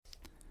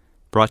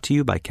brought to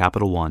you by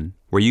Capital One,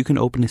 where you can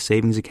open a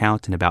savings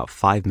account in about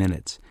 5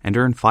 minutes and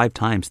earn 5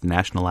 times the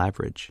national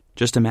average.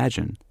 Just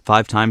imagine,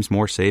 5 times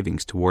more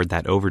savings toward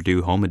that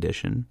overdue home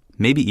edition,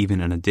 maybe even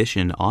an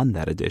addition on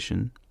that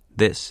addition.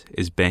 This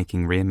is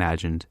banking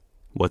reimagined.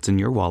 What's in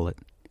your wallet?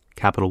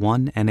 Capital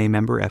One, N.A.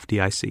 member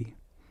FDIC.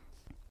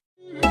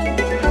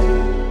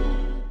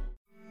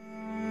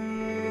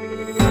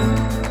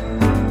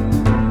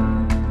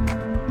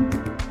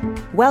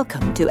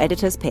 Welcome to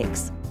Editor's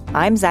Picks.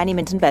 I'm Zanny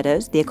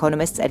Minton-Beddoes, The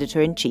Economist's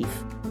editor-in-chief.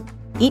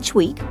 Each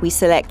week, we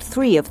select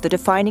 3 of the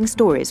defining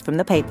stories from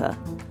the paper.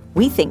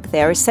 We think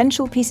they are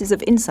essential pieces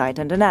of insight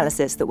and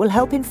analysis that will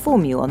help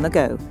inform you on the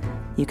go.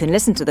 You can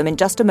listen to them in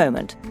just a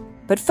moment.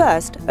 But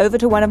first, over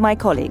to one of my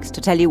colleagues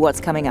to tell you what's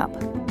coming up.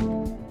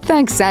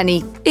 Thanks,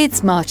 Zanny.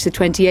 It's March the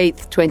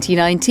 28th,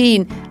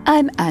 2019.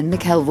 I'm Anne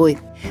McElvoy.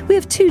 We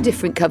have 2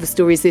 different cover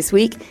stories this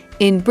week.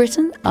 In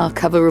Britain, our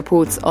cover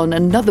reports on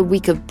another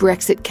week of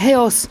Brexit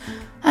chaos.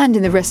 And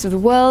in the rest of the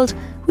world,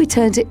 we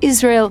turn to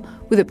Israel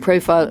with a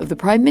profile of the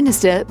Prime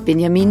Minister,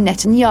 Benjamin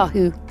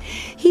Netanyahu.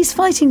 He's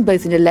fighting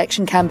both an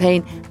election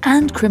campaign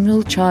and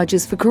criminal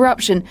charges for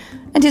corruption,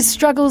 and his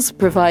struggles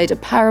provide a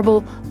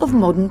parable of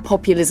modern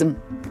populism.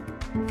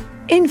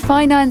 In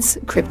finance,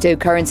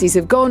 cryptocurrencies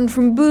have gone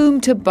from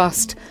boom to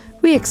bust.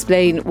 We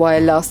explain why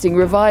a lasting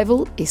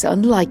revival is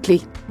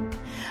unlikely.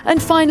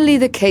 And finally,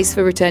 the case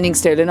for returning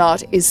stolen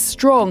art is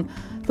strong,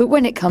 but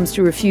when it comes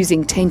to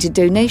refusing tainted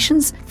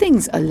donations,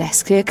 things are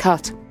less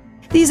clear-cut.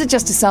 These are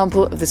just a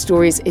sample of the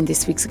stories in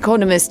this week's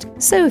Economist,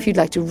 so if you'd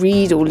like to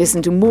read or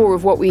listen to more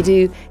of what we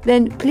do,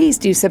 then please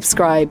do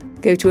subscribe.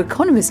 Go to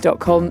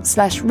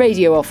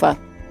economist.com/radio offer.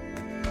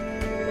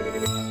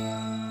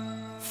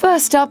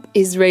 First up,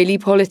 Israeli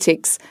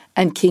politics,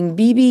 and King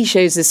Bibi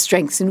shows the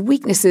strengths and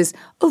weaknesses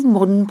of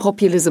modern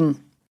populism.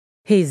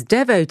 His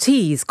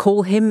devotees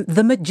call him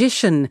the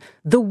magician,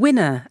 the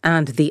winner,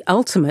 and the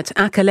ultimate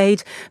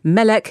accolade,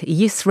 Melech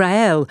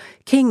Yisrael,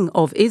 King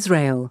of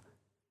Israel.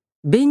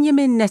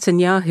 Benjamin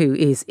Netanyahu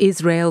is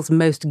Israel's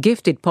most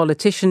gifted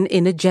politician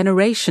in a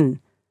generation.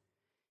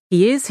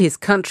 He is his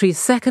country's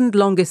second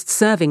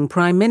longest-serving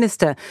prime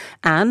minister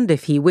and,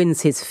 if he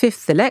wins his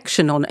 5th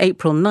election on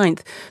April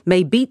 9th,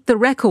 may beat the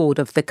record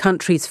of the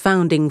country's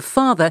founding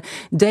father,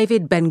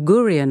 David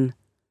Ben-Gurion.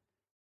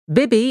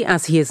 Bibi,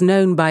 as he is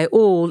known by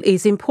all,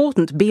 is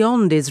important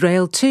beyond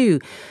Israel too,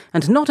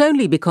 and not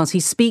only because he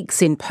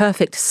speaks in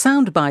perfect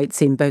sound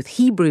bites in both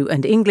Hebrew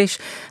and English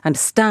and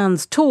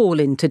stands tall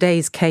in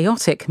today's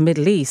chaotic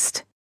Middle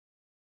East.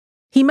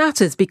 He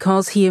matters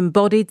because he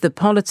embodied the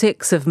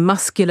politics of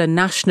muscular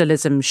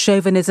nationalism,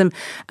 chauvinism,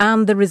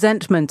 and the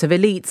resentment of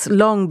elites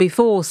long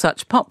before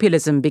such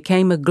populism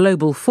became a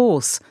global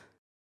force.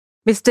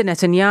 Mr.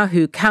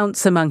 Netanyahu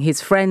counts among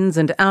his friends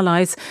and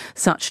allies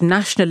such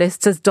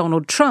nationalists as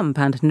Donald Trump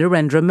and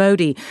Narendra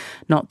Modi,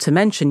 not to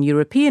mention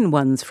European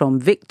ones from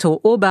Viktor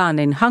Orban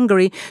in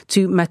Hungary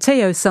to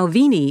Matteo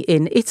Salvini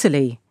in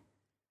Italy.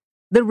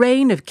 The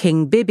reign of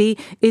King Bibi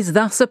is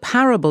thus a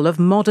parable of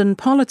modern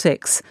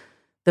politics,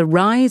 the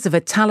rise of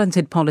a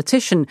talented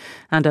politician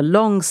and a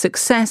long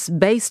success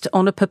based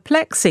on a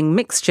perplexing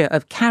mixture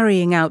of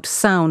carrying out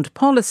sound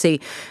policy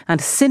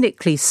and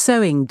cynically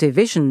sowing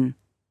division.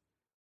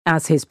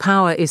 As his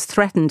power is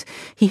threatened,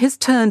 he has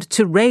turned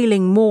to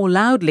railing more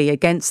loudly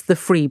against the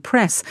free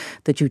press,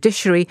 the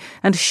judiciary,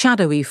 and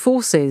shadowy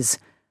forces.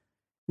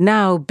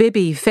 Now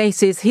Bibi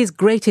faces his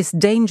greatest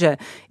danger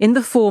in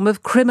the form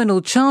of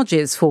criminal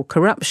charges for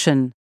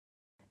corruption.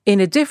 In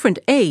a different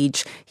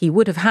age, he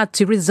would have had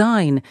to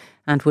resign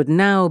and would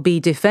now be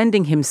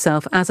defending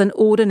himself as an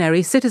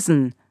ordinary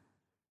citizen.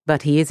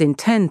 But he is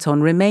intent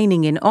on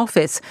remaining in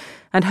office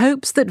and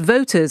hopes that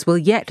voters will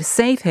yet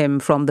save him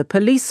from the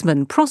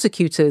policemen,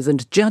 prosecutors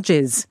and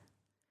judges.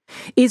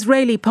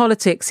 Israeli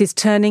politics is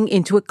turning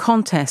into a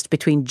contest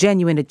between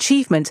genuine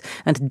achievement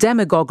and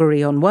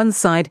demagoguery on one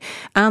side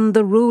and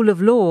the rule of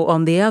law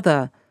on the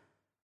other.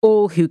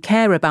 All who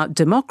care about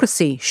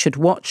democracy should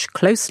watch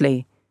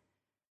closely.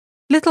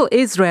 Little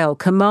Israel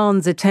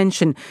commands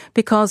attention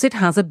because it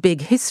has a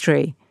big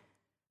history.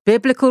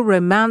 Biblical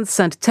romance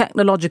and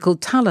technological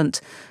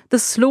talent, the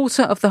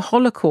slaughter of the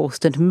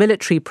Holocaust and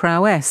military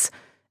prowess,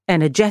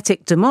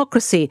 energetic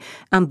democracy,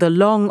 and the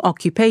long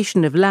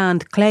occupation of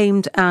land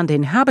claimed and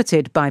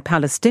inhabited by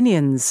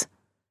Palestinians.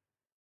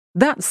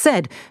 That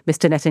said,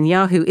 Mr.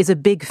 Netanyahu is a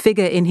big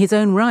figure in his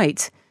own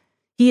right.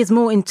 He is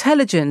more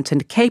intelligent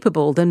and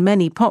capable than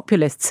many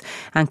populists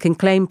and can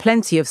claim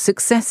plenty of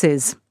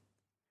successes.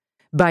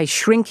 By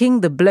shrinking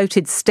the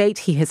bloated state,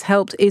 he has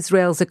helped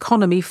Israel's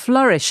economy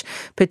flourish,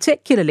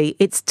 particularly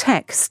its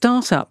tech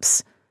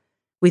startups.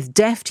 With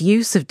deft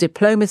use of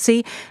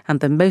diplomacy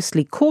and the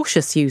mostly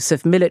cautious use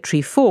of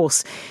military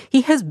force,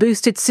 he has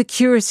boosted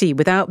security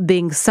without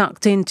being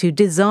sucked into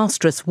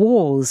disastrous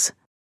wars.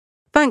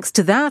 Thanks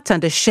to that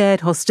and a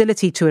shared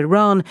hostility to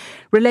Iran,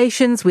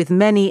 relations with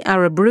many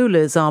Arab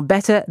rulers are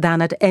better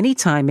than at any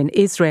time in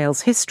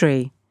Israel's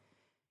history.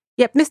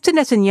 Yet Mr.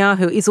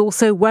 Netanyahu is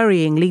also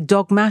worryingly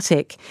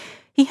dogmatic.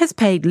 He has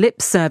paid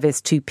lip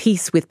service to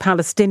peace with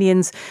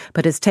Palestinians,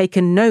 but has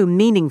taken no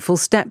meaningful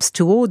steps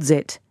towards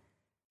it.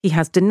 He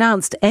has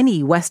denounced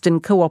any Western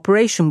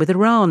cooperation with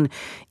Iran,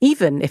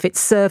 even if it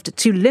served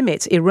to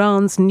limit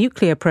Iran's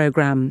nuclear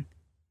program.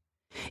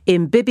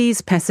 In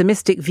Bibi's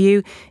pessimistic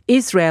view,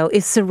 Israel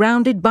is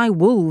surrounded by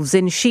wolves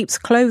in sheep's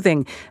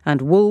clothing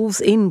and wolves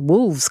in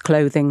wolves'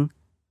 clothing.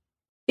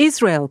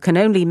 Israel can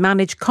only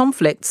manage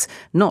conflicts,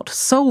 not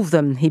solve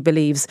them, he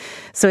believes,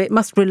 so it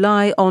must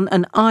rely on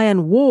an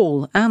iron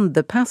wall and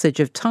the passage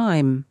of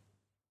time.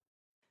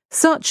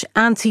 Such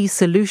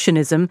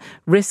anti-solutionism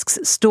risks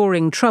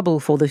storing trouble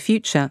for the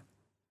future.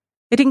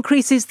 It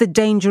increases the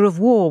danger of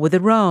war with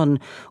Iran,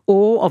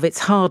 or of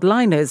its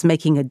hardliners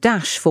making a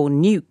dash for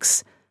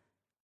nukes.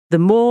 The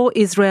more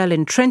Israel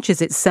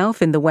entrenches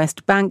itself in the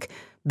West Bank,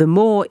 the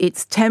more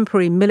its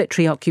temporary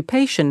military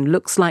occupation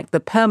looks like the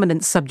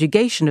permanent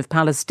subjugation of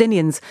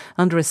Palestinians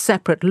under a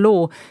separate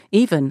law,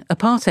 even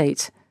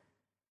apartheid.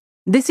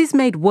 This is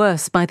made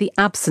worse by the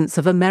absence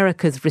of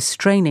America's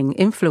restraining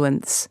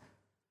influence.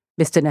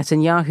 Mr.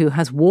 Netanyahu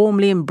has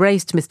warmly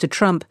embraced Mr.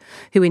 Trump,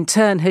 who in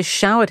turn has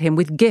showered him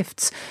with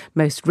gifts,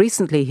 most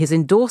recently his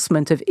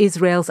endorsement of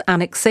Israel's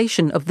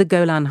annexation of the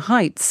Golan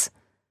Heights.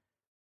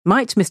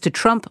 Might Mr.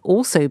 Trump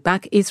also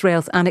back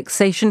Israel's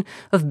annexation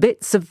of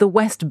bits of the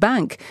West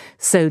Bank,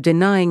 so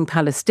denying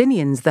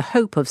Palestinians the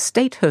hope of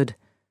statehood?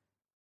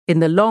 In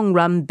the long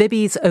run,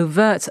 Bibi's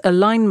overt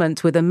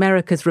alignment with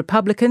America's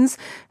Republicans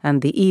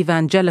and the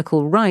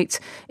evangelical right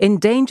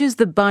endangers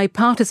the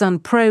bipartisan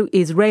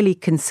pro-Israeli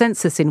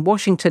consensus in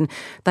Washington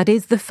that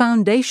is the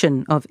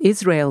foundation of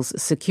Israel's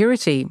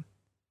security.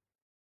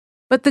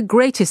 But the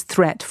greatest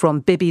threat from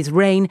Bibi's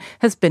reign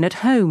has been at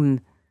home.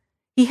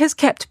 He has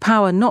kept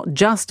power not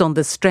just on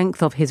the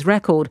strength of his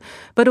record,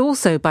 but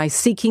also by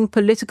seeking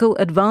political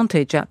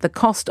advantage at the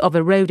cost of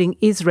eroding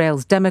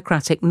Israel's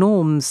democratic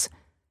norms.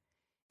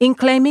 In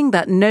claiming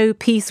that no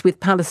peace with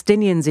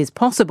Palestinians is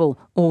possible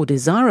or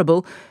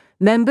desirable,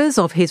 members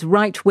of his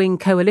right-wing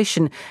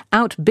coalition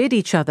outbid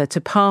each other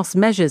to pass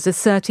measures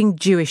asserting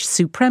Jewish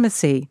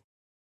supremacy.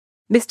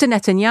 Mr.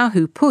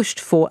 Netanyahu pushed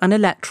for an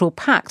electoral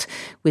pact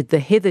with the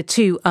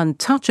hitherto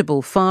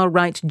untouchable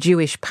far-right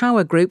Jewish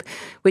power group,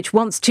 which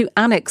wants to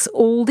annex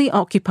all the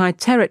occupied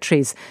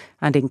territories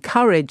and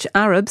encourage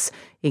Arabs,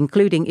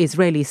 including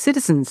Israeli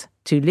citizens,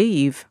 to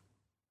leave.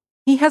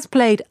 He has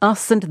played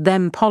us and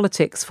them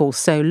politics for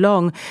so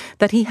long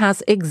that he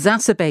has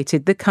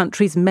exacerbated the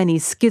country's many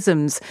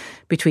schisms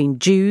between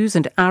Jews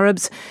and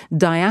Arabs,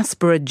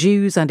 diaspora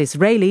Jews and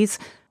Israelis,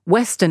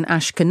 Western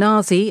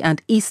Ashkenazi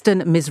and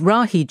Eastern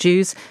Mizrahi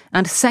Jews,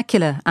 and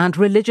secular and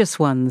religious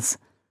ones.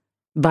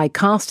 By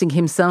casting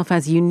himself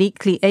as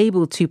uniquely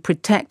able to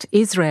protect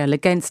Israel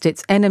against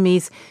its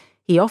enemies,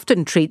 he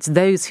often treats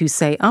those who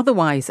say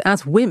otherwise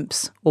as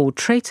wimps or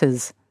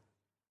traitors.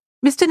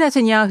 Mr.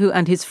 Netanyahu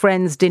and his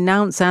friends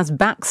denounce as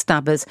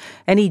backstabbers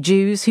any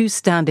Jews who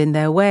stand in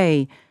their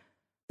way.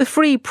 The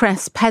free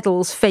press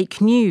peddles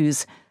fake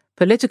news.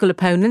 Political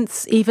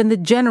opponents, even the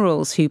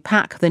generals who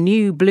pack the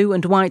new blue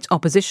and white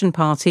opposition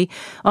party,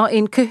 are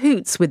in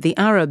cahoots with the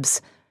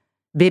Arabs.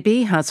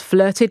 Bibi has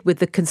flirted with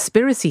the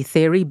conspiracy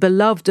theory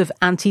beloved of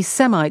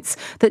anti-Semites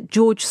that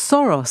George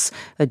Soros,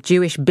 a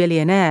Jewish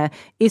billionaire,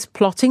 is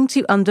plotting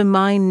to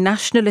undermine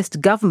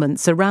nationalist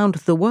governments around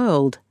the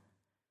world.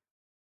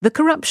 The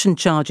corruption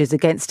charges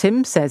against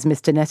him, says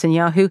Mr.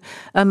 Netanyahu,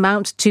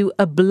 amount to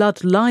a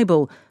blood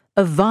libel,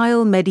 a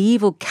vile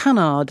medieval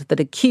canard that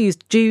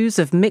accused Jews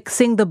of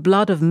mixing the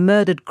blood of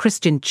murdered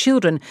Christian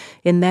children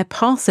in their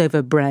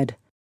Passover bread.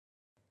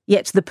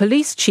 Yet the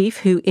police chief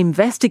who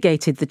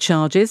investigated the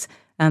charges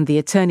and the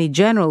Attorney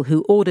General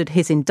who ordered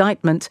his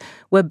indictment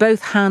were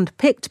both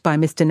hand-picked by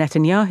Mr.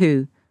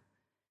 Netanyahu.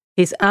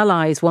 His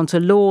allies want a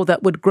law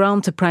that would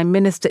grant a Prime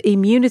Minister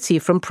immunity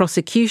from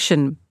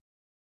prosecution.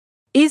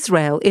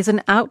 Israel is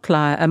an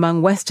outlier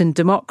among Western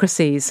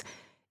democracies.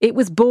 It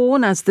was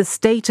born as the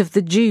state of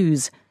the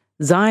Jews.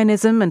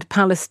 Zionism and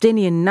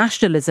Palestinian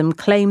nationalism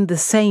claim the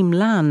same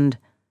land.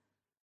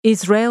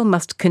 Israel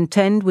must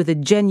contend with a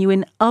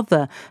genuine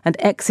other and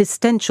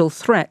existential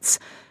threats,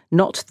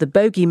 not the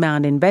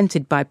bogeyman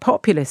invented by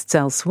populists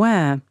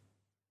elsewhere.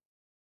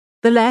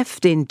 The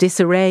left, in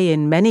disarray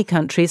in many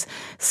countries,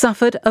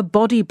 suffered a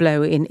body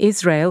blow in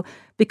Israel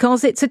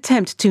because its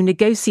attempt to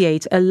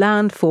negotiate a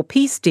land for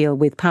peace deal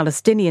with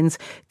Palestinians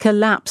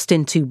collapsed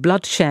into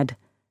bloodshed.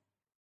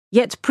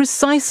 Yet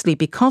precisely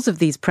because of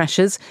these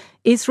pressures,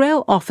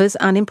 Israel offers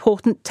an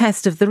important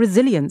test of the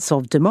resilience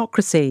of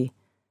democracy.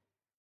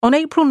 On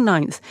April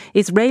 9th,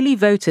 Israeli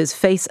voters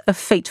face a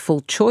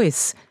fateful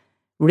choice: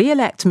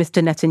 re-elect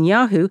Mr.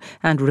 Netanyahu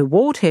and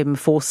reward him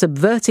for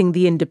subverting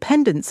the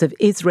independence of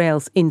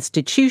Israel's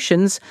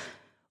institutions,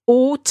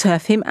 or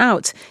turf him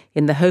out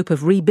in the hope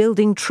of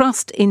rebuilding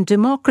trust in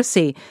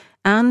democracy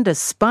and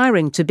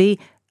aspiring to be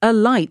a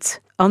light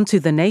unto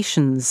the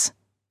nations.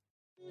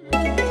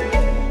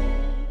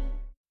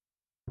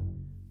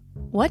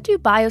 What do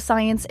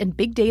bioscience and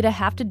big data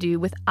have to do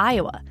with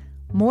Iowa?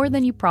 More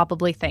than you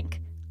probably think.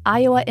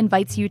 Iowa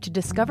invites you to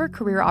discover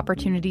career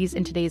opportunities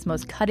in today's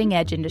most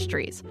cutting-edge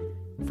industries.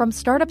 From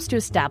startups to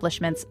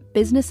establishments,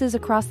 businesses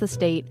across the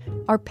state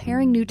are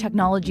pairing new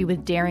technology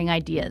with daring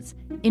ideas,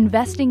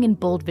 investing in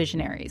bold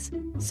visionaries,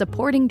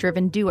 supporting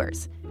driven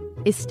doers,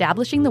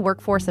 establishing the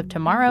workforce of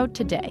tomorrow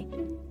today.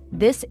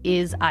 This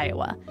is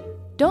Iowa.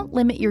 Don't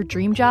limit your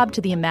dream job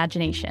to the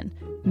imagination.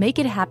 Make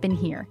it happen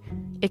here.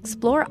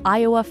 Explore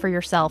Iowa for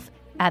yourself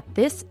at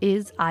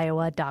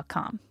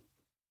thisisiowa.com.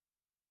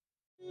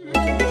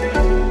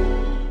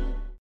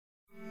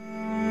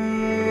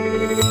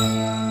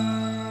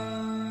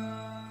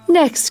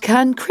 Next,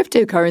 can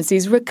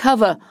cryptocurrencies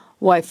recover?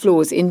 Why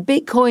flaws in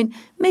Bitcoin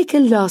make a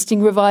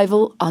lasting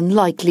revival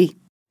unlikely.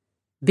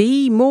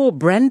 Be more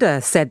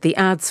Brenda, said the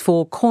ads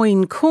for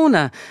Coin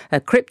Corner,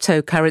 a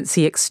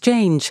cryptocurrency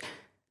exchange.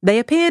 They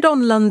appeared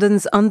on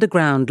London's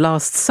Underground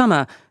last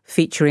summer,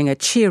 featuring a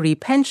cheery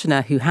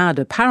pensioner who had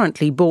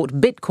apparently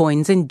bought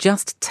bitcoins in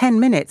just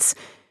 10 minutes.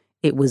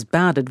 It was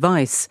bad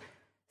advice.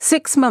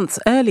 6 months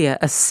earlier,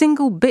 a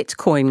single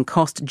bitcoin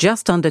cost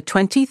just under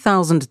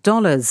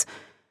 $20,000.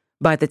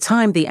 By the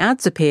time the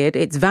ads appeared,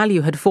 its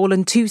value had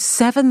fallen to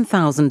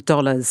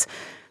 $7,000.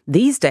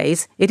 These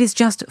days, it is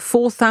just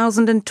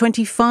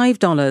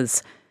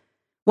 $4,025.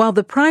 While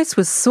the price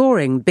was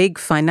soaring, big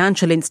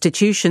financial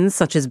institutions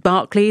such as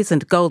Barclays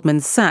and Goldman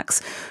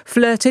Sachs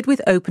flirted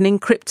with opening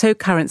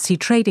cryptocurrency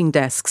trading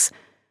desks.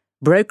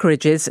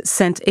 Brokerages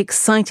sent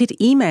excited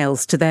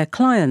emails to their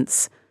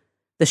clients.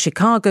 The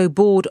Chicago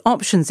Board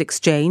Options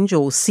Exchange,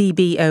 or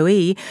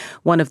CBOE,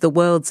 one of the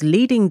world's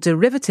leading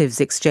derivatives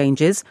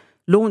exchanges,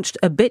 launched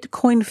a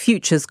Bitcoin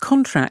futures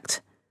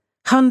contract.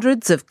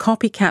 Hundreds of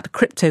copycat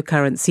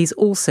cryptocurrencies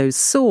also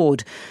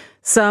soared,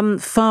 some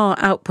far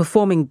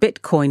outperforming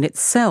Bitcoin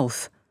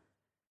itself.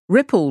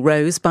 Ripple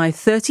rose by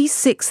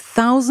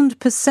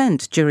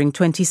 36,000% during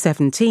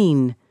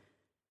 2017.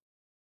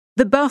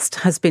 The bust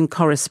has been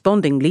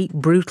correspondingly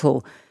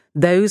brutal.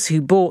 Those who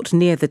bought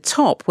near the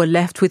top were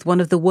left with one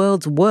of the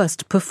world's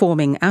worst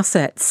performing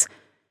assets.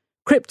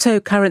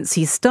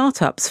 Cryptocurrency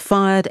startups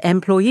fired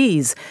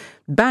employees.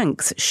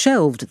 Banks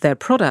shelved their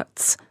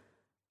products.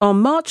 On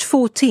March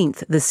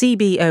 14th, the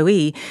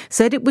CBOE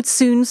said it would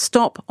soon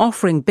stop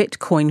offering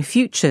Bitcoin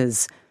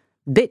futures.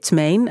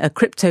 Bitmain, a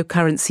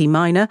cryptocurrency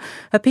miner,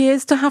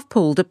 appears to have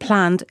pulled a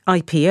planned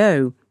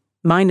IPO.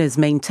 Miners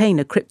maintain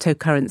a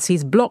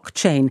cryptocurrency's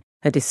blockchain,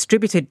 a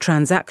distributed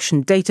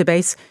transaction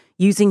database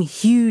using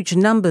huge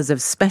numbers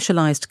of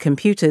specialized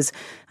computers,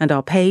 and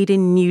are paid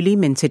in newly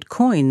minted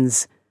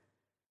coins.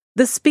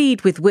 The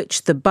speed with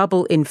which the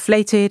bubble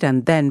inflated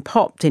and then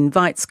popped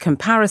invites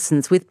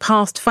comparisons with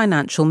past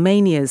financial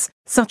manias,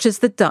 such as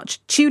the Dutch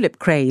tulip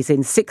craze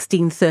in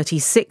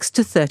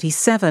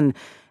 1636-37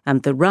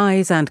 and the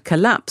rise and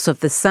collapse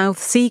of the South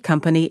Sea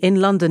Company in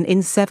London in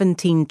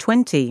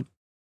 1720.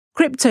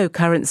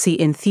 Cryptocurrency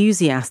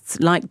enthusiasts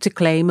like to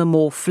claim a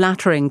more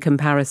flattering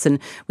comparison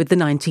with the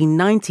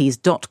 1990s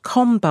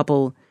dot-com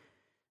bubble.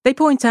 They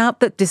point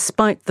out that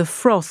despite the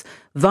froth,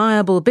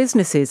 viable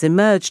businesses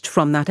emerged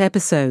from that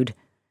episode.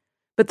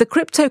 But the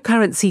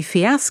cryptocurrency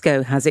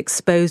fiasco has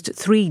exposed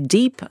 3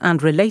 deep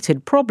and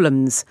related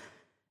problems.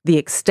 The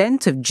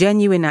extent of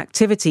genuine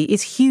activity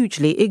is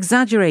hugely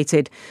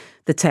exaggerated,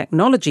 the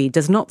technology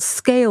does not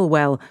scale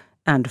well,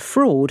 and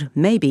fraud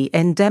may be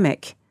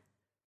endemic.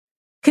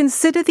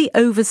 Consider the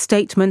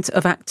overstatement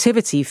of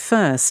activity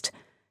first.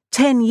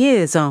 10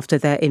 years after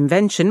their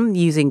invention,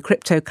 using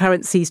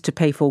cryptocurrencies to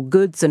pay for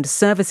goods and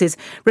services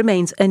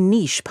remains a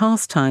niche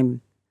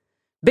pastime.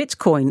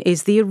 Bitcoin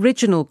is the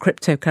original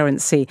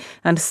cryptocurrency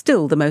and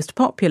still the most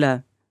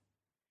popular.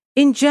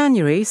 In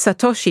January,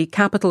 Satoshi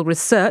Capital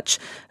Research,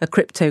 a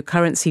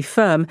cryptocurrency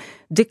firm,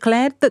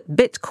 declared that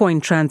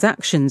Bitcoin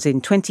transactions in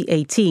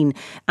 2018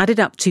 added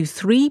up to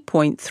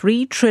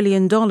 $3.3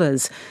 trillion,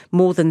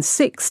 more than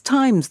 6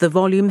 times the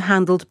volume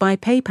handled by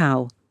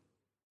PayPal.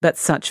 But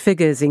such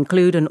figures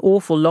include an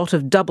awful lot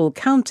of double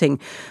counting,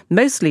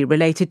 mostly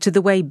related to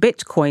the way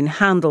Bitcoin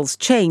handles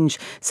change,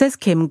 says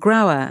Kim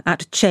Grauer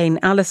at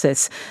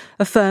Chainalysis,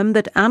 a firm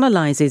that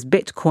analyses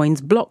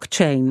Bitcoin's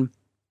blockchain.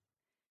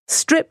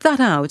 Strip that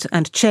out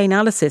and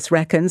Chainalysis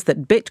reckons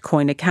that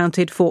Bitcoin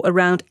accounted for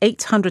around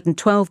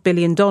 $812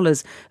 billion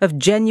of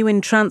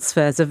genuine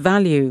transfers of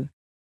value.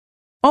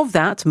 Of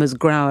that, Ms.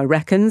 Grauer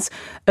reckons,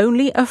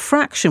 only a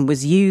fraction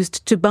was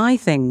used to buy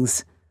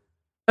things.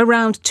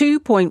 Around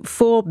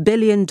 $2.4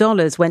 billion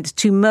went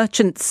to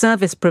merchant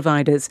service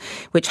providers,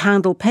 which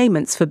handle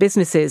payments for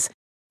businesses,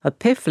 a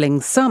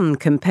piffling sum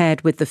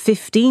compared with the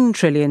 $15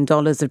 trillion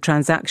of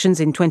transactions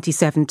in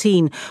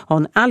 2017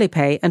 on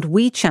Alipay and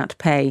WeChat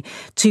Pay,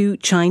 2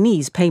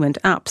 Chinese payment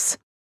apps.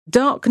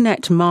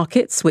 Darknet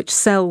markets, which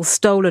sell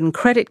stolen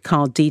credit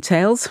card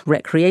details,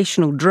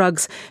 recreational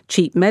drugs,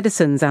 cheap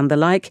medicines and the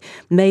like,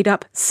 made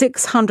up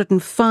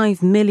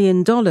 $605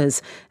 million,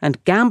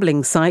 and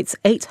gambling sites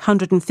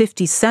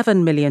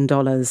 $857 million.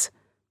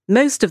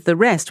 Most of the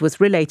rest was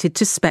related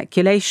to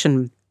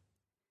speculation.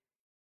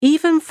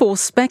 Even for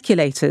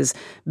speculators,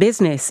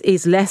 business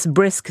is less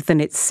brisk than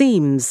it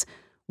seems.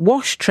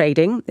 Wash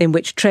trading, in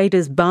which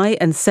traders buy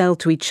and sell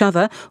to each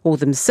other or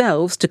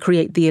themselves to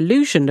create the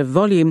illusion of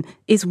volume,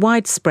 is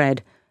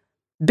widespread.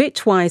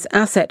 Bitwise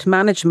Asset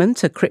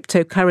Management, a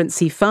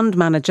cryptocurrency fund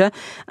manager,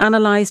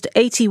 analysed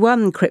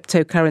 81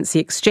 cryptocurrency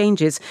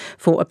exchanges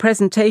for a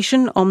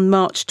presentation on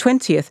March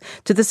 20th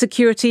to the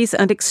Securities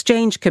and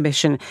Exchange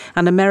Commission,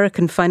 an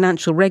American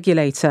financial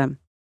regulator.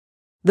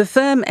 The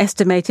firm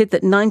estimated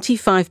that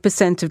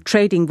 95% of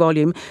trading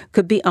volume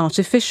could be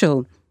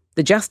artificial.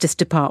 The Justice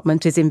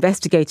Department is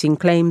investigating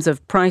claims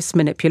of price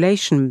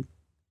manipulation.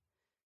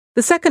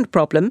 The second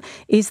problem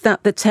is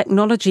that the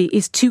technology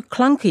is too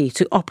clunky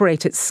to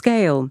operate at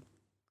scale.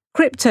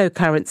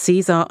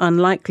 Cryptocurrencies are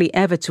unlikely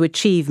ever to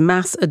achieve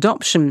mass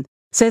adoption,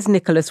 says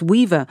Nicholas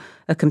Weaver,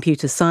 a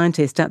computer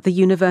scientist at the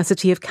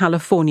University of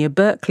California,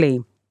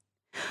 Berkeley.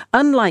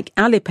 Unlike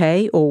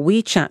Alipay or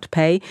WeChat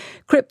Pay,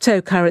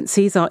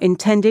 cryptocurrencies are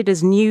intended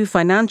as new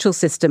financial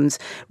systems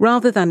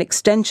rather than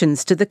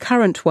extensions to the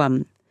current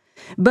one.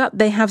 But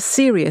they have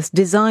serious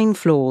design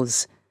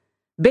flaws.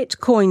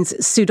 Bitcoin's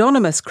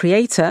pseudonymous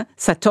creator,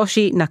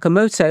 Satoshi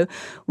Nakamoto,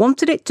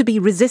 wanted it to be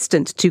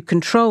resistant to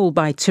control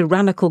by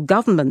tyrannical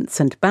governments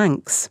and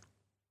banks.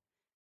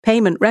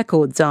 Payment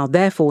records are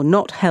therefore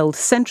not held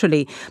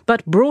centrally,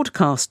 but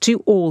broadcast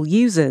to all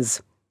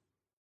users.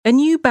 A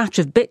new batch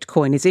of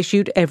Bitcoin is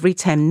issued every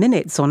 10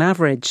 minutes on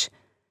average.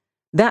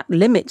 That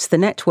limits the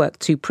network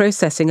to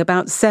processing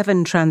about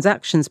 7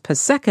 transactions per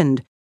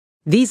second.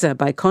 Visa,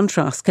 by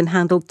contrast, can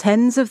handle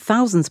tens of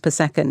thousands per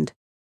second.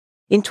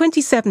 In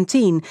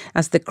 2017,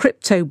 as the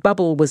crypto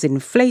bubble was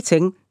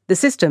inflating, the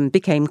system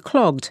became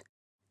clogged.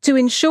 To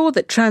ensure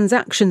that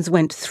transactions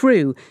went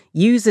through,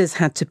 users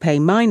had to pay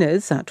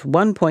miners, at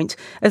one point,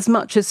 as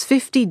much as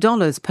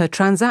 $50 per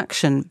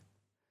transaction.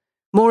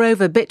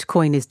 Moreover,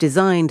 Bitcoin is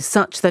designed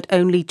such that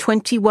only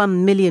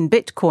 21 million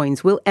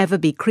Bitcoins will ever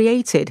be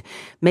created,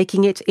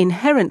 making it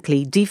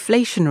inherently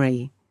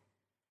deflationary.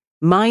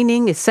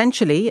 Mining,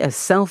 essentially a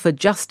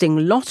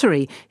self-adjusting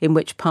lottery in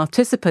which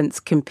participants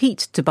compete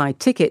to buy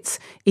tickets,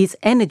 is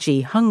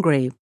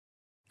energy-hungry.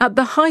 At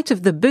the height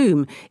of the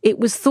boom, it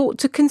was thought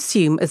to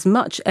consume as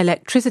much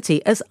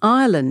electricity as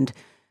Ireland.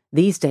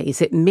 These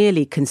days, it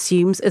merely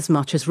consumes as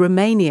much as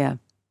Romania.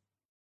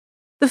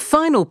 The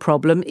final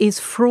problem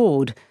is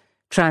fraud.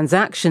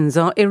 Transactions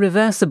are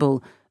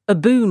irreversible, a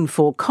boon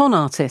for con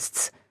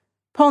artists.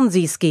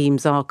 Ponzi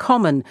schemes are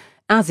common,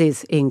 as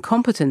is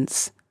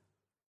incompetence.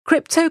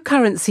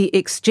 Cryptocurrency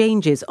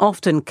exchanges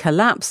often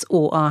collapse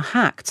or are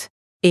hacked.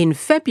 In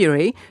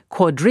February,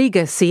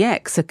 Quadriga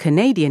CX, a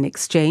Canadian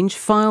exchange,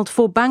 filed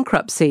for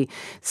bankruptcy,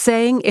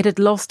 saying it had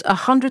lost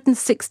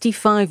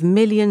 $165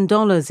 million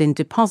in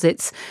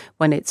deposits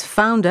when its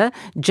founder,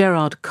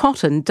 Gerard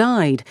Cotton,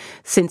 died,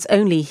 since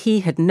only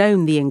he had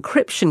known the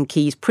encryption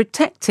keys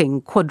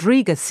protecting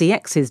Quadriga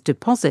CX's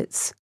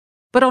deposits.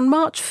 But on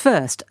March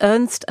 1st,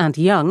 Ernst &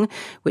 Young,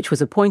 which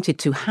was appointed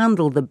to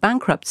handle the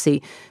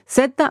bankruptcy,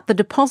 said that the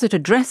deposit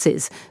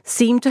addresses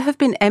seemed to have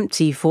been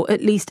empty for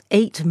at least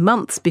 8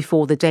 months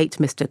before the date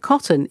Mr.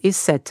 Cotton is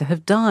said to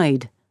have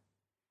died.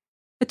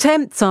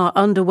 Attempts are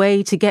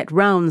underway to get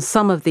round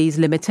some of these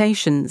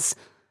limitations.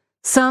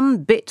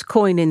 Some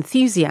Bitcoin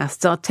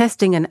enthusiasts are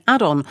testing an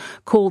add-on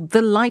called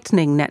the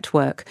Lightning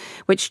Network,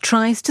 which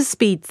tries to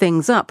speed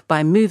things up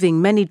by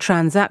moving many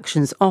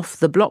transactions off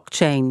the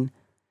blockchain.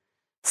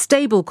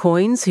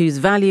 Stablecoins, whose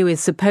value is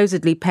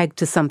supposedly pegged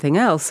to something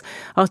else,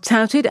 are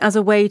touted as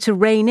a way to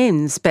rein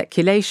in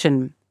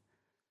speculation.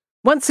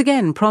 Once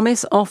again,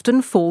 promise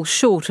often falls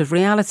short of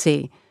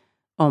reality.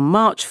 On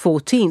March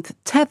 14th,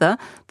 Tether,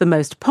 the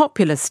most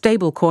popular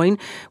stablecoin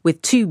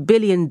with $2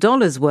 billion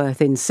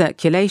worth in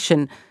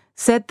circulation,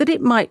 said that it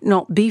might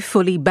not be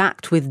fully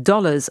backed with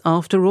dollars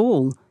after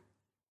all.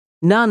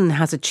 None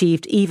has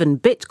achieved even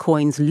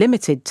Bitcoin's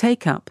limited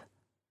take-up.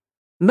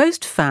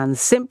 Most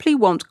fans simply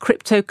want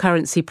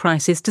cryptocurrency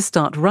prices to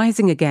start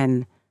rising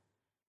again.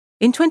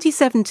 In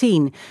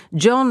 2017,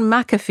 John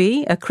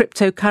McAfee, a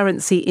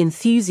cryptocurrency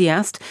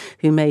enthusiast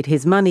who made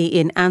his money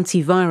in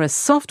antivirus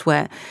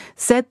software,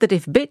 said that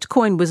if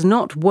Bitcoin was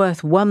not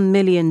worth $1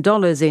 million in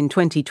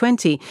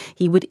 2020,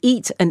 he would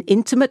eat an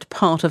intimate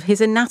part of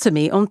his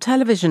anatomy on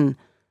television.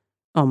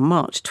 On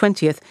March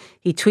 20th,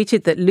 he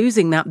tweeted that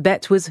losing that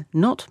bet was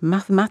not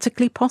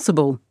mathematically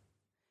possible.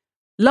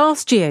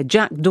 Last year,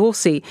 Jack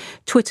Dorsey,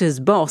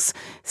 Twitter's boss,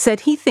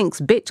 said he thinks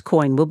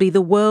Bitcoin will be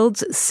the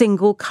world's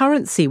single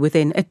currency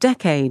within a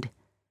decade.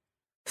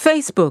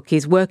 Facebook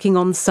is working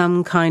on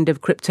some kind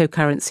of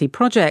cryptocurrency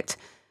project.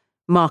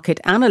 Market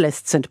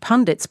analysts and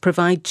pundits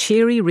provide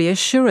cheery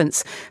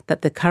reassurance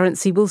that the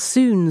currency will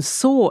soon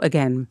soar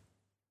again.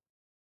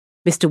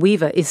 Mr.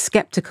 Weaver is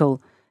sceptical,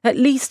 at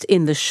least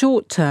in the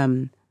short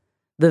term.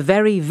 The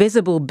very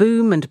visible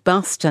boom and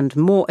bust and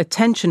more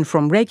attention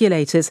from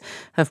regulators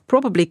have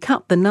probably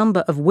cut the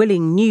number of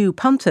willing new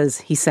punters,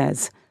 he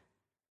says.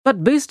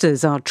 But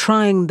boosters are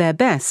trying their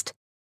best.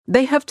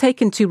 They have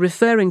taken to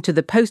referring to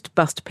the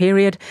post-bust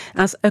period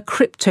as a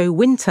crypto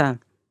winter.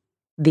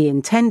 The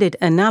intended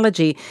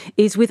analogy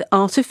is with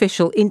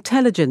artificial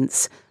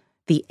intelligence.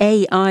 The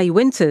AI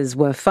winters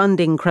were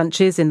funding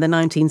crunches in the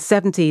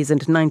 1970s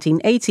and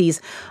 1980s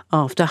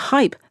after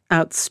hype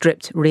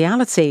outstripped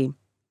reality.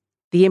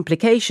 The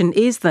implication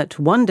is that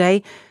one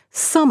day,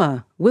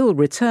 summer will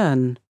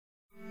return.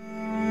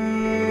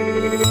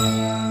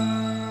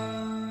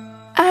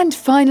 And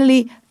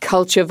finally,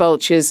 culture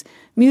vultures.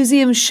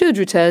 Museums should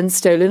return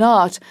stolen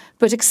art,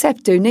 but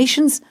accept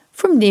donations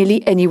from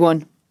nearly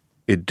anyone.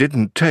 It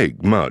didn't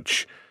take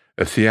much.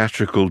 A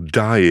theatrical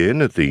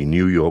die-in at the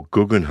New York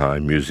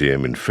Guggenheim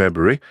Museum in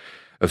February,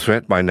 a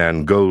threat by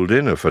Nan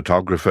Goldin, a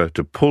photographer,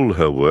 to pull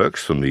her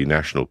works from the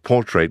National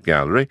Portrait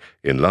Gallery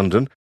in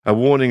London, a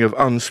warning of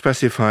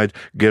unspecified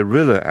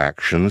guerrilla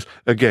actions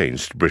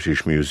against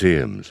British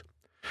museums.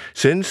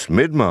 Since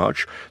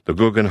mid-March, the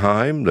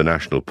Guggenheim, the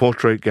National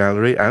Portrait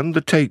Gallery and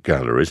the Tate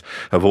Galleries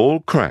have all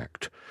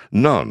cracked.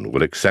 None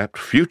will accept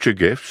future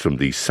gifts from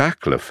the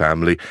Sackler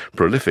family,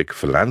 prolific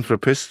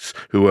philanthropists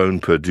who own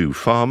Purdue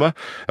Pharma,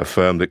 a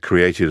firm that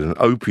created an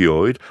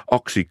opioid,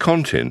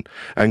 OxyContin,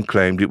 and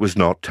claimed it was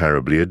not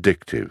terribly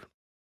addictive.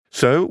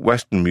 So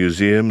Western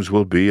museums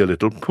will be a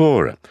little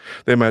poorer.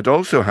 They might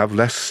also have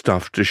less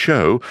stuff to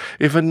show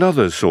if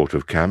another sort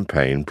of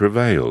campaign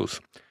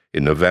prevails.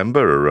 In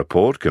November, a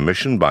report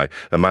commissioned by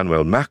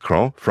Emmanuel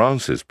Macron,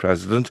 France's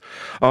president,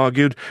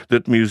 argued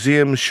that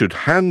museums should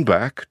hand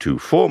back to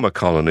former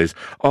colonies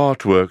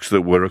artworks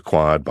that were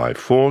acquired by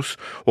force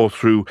or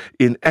through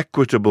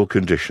inequitable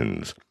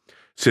conditions.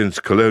 Since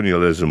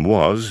colonialism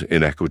was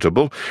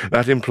inequitable,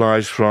 that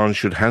implies France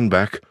should hand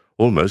back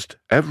almost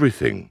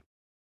everything.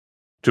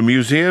 To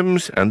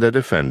museums and their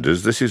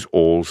defenders, this is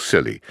all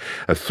silly,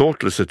 a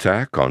thoughtless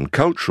attack on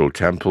cultural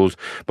temples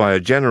by a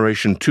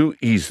generation too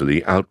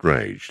easily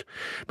outraged.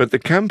 But the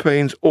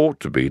campaigns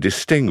ought to be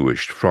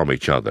distinguished from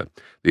each other.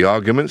 The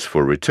arguments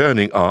for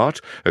returning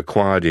art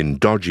acquired in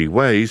dodgy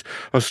ways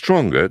are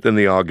stronger than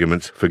the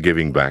arguments for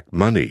giving back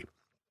money.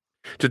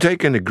 To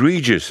take an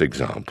egregious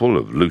example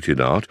of looted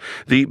art,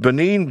 the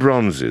Benin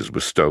bronzes were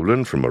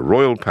stolen from a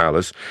royal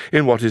palace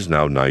in what is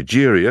now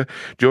Nigeria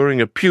during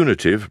a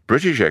punitive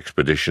British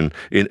expedition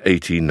in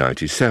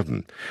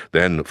 1897,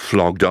 then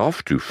flogged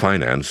off to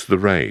finance the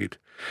raid.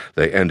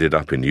 They ended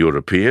up in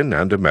European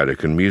and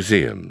American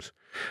museums.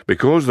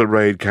 Because the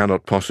raid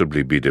cannot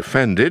possibly be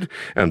defended,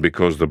 and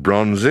because the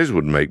bronzes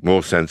would make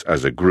more sense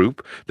as a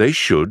group, they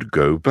should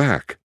go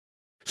back.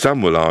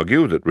 Some will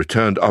argue that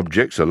returned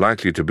objects are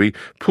likely to be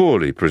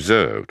poorly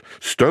preserved,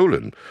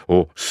 stolen,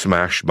 or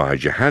smashed by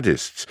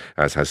jihadists,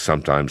 as has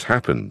sometimes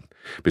happened.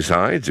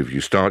 Besides, if you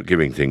start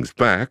giving things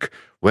back,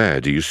 where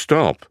do you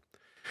stop?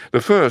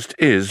 The first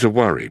is a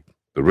worry.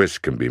 The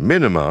risk can be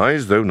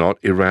minimized, though not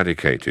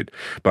eradicated,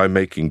 by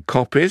making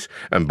copies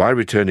and by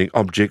returning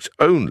objects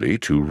only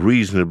to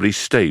reasonably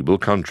stable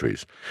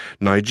countries.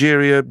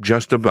 Nigeria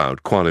just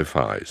about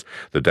qualifies.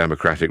 The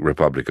Democratic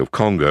Republic of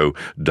Congo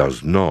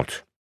does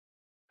not.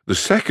 The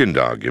second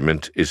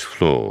argument is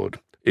flawed.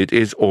 It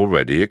is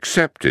already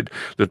accepted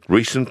that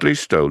recently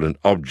stolen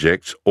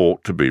objects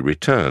ought to be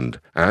returned,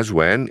 as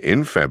when,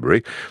 in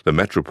February, the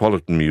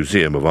Metropolitan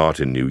Museum of Art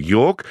in New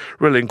York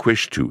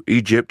relinquished to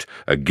Egypt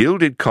a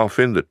gilded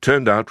coffin that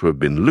turned out to have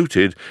been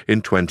looted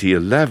in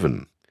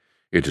 2011.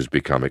 It has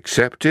become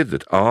accepted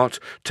that art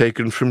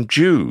taken from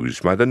Jews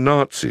by the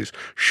Nazis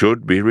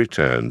should be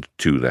returned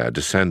to their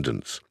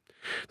descendants.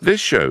 This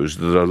shows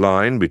that a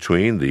line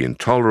between the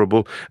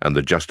intolerable and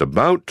the just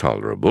about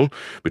tolerable,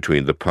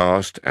 between the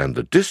past and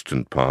the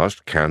distant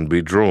past, can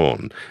be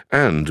drawn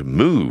and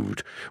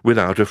moved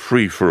without a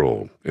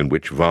free-for-all in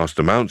which vast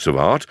amounts of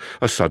art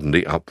are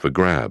suddenly up for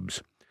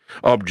grabs.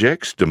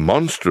 Objects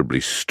demonstrably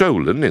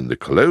stolen in the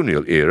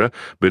colonial era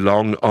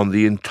belong on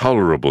the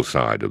intolerable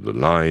side of the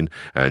line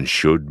and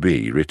should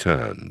be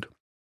returned.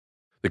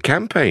 The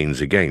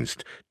campaigns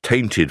against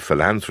tainted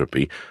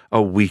philanthropy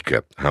are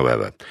weaker,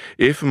 however.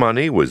 If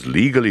money was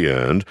legally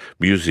earned,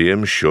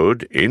 museums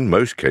should, in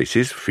most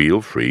cases,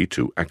 feel free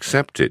to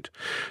accept it.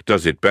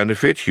 Does it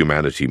benefit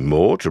humanity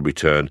more to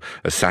return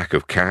a sack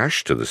of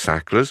cash to the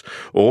Sacklers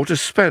or to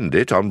spend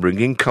it on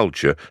bringing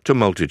culture to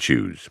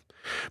multitudes?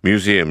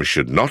 Museums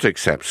should not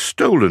accept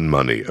stolen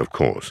money, of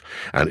course,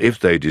 and if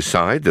they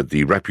decide that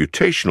the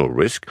reputational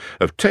risk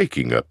of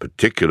taking a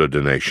particular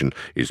donation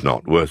is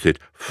not worth it,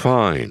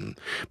 fine.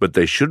 But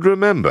they should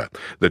remember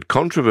that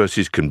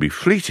controversies can be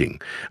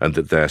fleeting and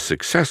that their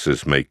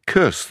successors may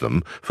curse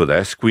them for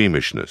their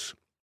squeamishness.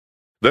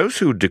 Those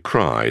who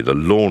decry the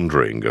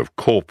laundering of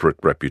corporate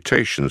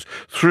reputations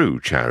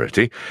through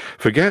charity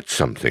forget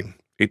something.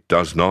 It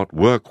does not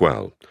work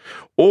well.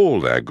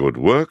 All their good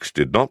works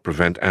did not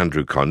prevent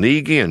Andrew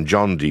Carnegie and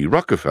John D.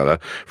 Rockefeller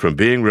from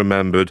being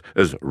remembered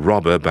as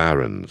robber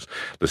barons.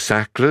 The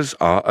Sacklers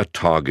are a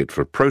target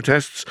for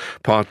protests,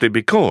 partly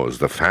because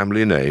the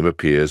family name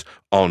appears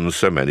on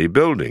so many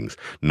buildings,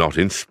 not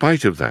in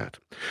spite of that.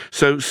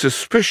 So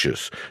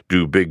suspicious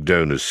do big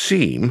donors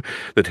seem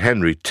that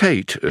Henry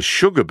Tate, a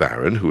sugar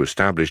baron who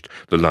established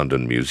the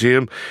London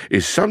Museum,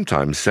 is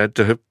sometimes said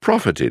to have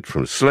profited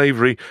from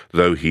slavery,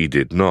 though he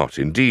did not.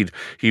 Indeed,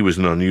 he was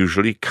an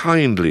unusually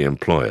kindly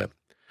employer.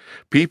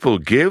 People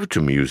give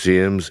to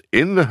museums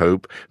in the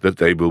hope that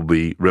they will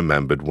be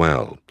remembered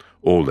well.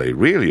 All they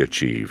really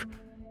achieve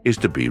is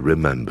to be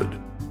remembered.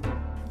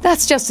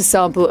 That's just a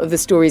sample of the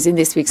stories in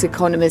this week's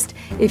Economist.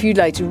 If you'd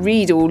like to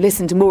read or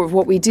listen to more of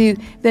what we do,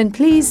 then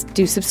please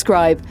do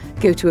subscribe.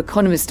 Go to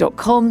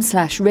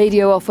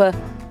economist.com/radio offer.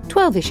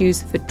 12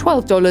 issues for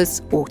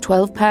 $12 or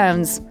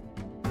 £12.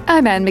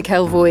 I'm Anne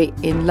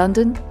McElvoy in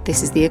London.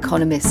 This is The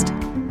Economist.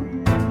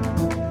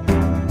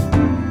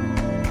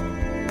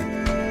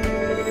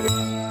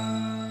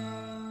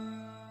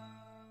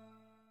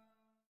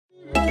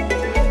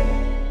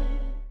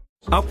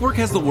 Upwork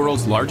has the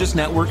world's largest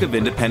network of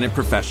independent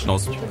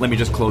professionals. Let me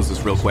just close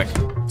this real quick.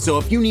 So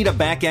if you need a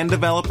back-end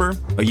developer,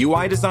 a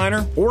UI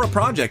designer, or a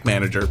project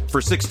manager for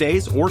 6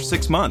 days or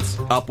 6 months,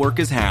 Upwork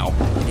is how.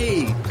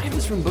 Hey, I have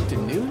this room booked at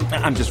noon?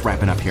 I'm just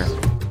wrapping up here.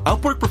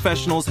 Upwork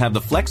professionals have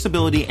the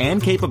flexibility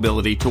and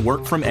capability to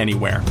work from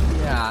anywhere.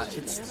 Yeah,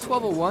 it's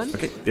 12:01.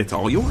 Okay, it's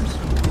all yours.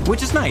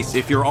 Which is nice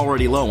if you're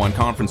already low on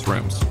conference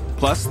rooms.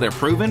 Plus, they're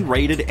proven,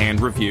 rated,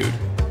 and reviewed.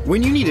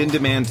 When you need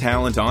in-demand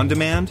talent on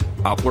demand,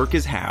 Upwork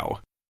is how.